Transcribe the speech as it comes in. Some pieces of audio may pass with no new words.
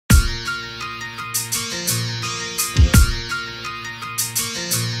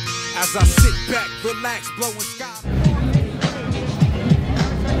As I sit back, relax, blowing sky.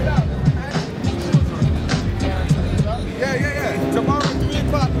 Yeah. Tomorrow, 3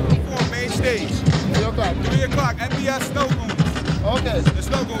 o'clock, we perform main stage. 3 o'clock. 3 o'clock, N.B.S. Snow Goons. Okay. The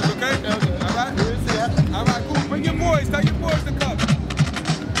Snow Goons, okay? Okay. All right? We'll see ya. All right, cool. Bring your boys. Tell your boys to come. You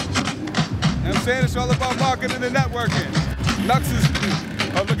know what I'm saying? It's all about marketing and networking. Nux is...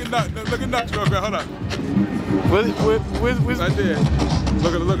 Oh, look at Nux real quick. Hold up. Right there.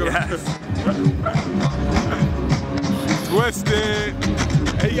 Look at him. Twisted.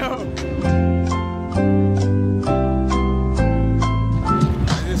 Hey, yo.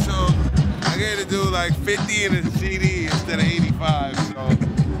 I get to do like 50 in a CD instead of 85, so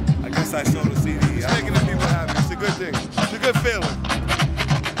I guess I sold a CD. It's making the people happy. It's a good thing. It's a good feeling.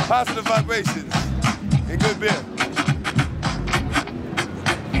 Positive vibrations and good beer.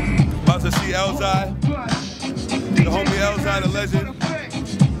 About to see Elzhi, the homie Elzhi, the legend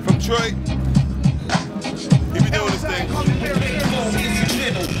from Detroit. He be doing his thing.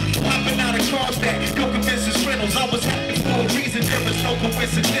 Popping out of cars that go convince his rentals. I was happy for a reason, there was no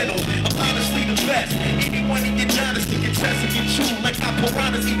coincidental. I'm honestly the best. Anyone in your dynasty can test and get chewed like how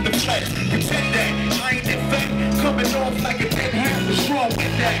piranhas eat the flesh. Pretend that I ain't in fact coming off like a dead hand. What's wrong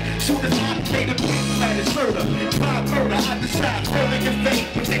with that? Soon as I play the beat, that is murder. By murder, I decide further your fate.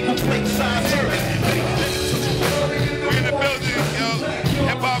 Nickel plate size murder. We're in the building, yo.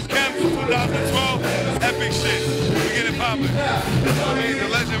 Hip-Hop Kemp 2012. Epic shit. We get it poppin'. He's a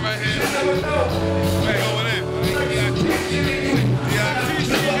legend right here. We're going in.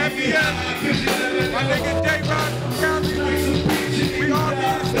 N.B.S. My nigga J-Rock County. We all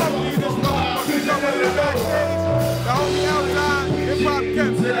need to smoke. We just smoke. We the backstage. The homie outside. Hip-Hop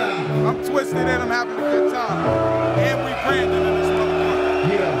Kemp. I'm twisted and I'm having a good time. And we branded in this motherfucker.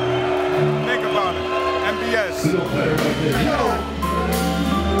 Think about it. N.B.S.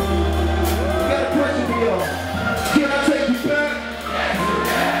 Got a question for y'all. Can I take you back?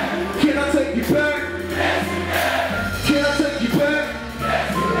 Can I take you back? Can I take you back?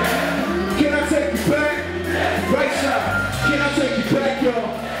 Can I take you back? Right side. Can I take you back, y'all?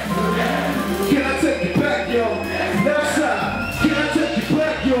 Can I take you back, y'all? Left side. Can I take you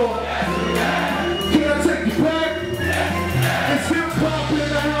back, y'all? Can I take you back? It's hip-hop in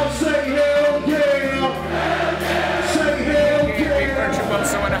the house. Say hell yeah. Say hell yeah.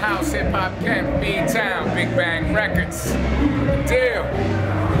 So in the house, Hip-Hop Kemp, B-Town, Big Bang Records. Deal.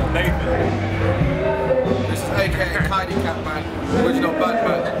 Nathan. This is A.K.A. Tidy Cat, man. Original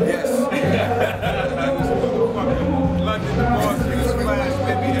Batman. Yes. London, the boss, Newsflash,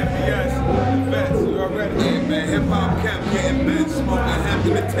 baby, N.B.S. The vets, you already. Yeah, man. Hip-Hop Kemp getting bent, smoking hemp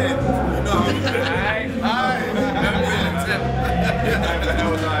in the tent. You know how we do it. Alright. Hemp in the tent. That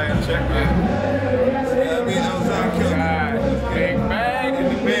was I. Check, man.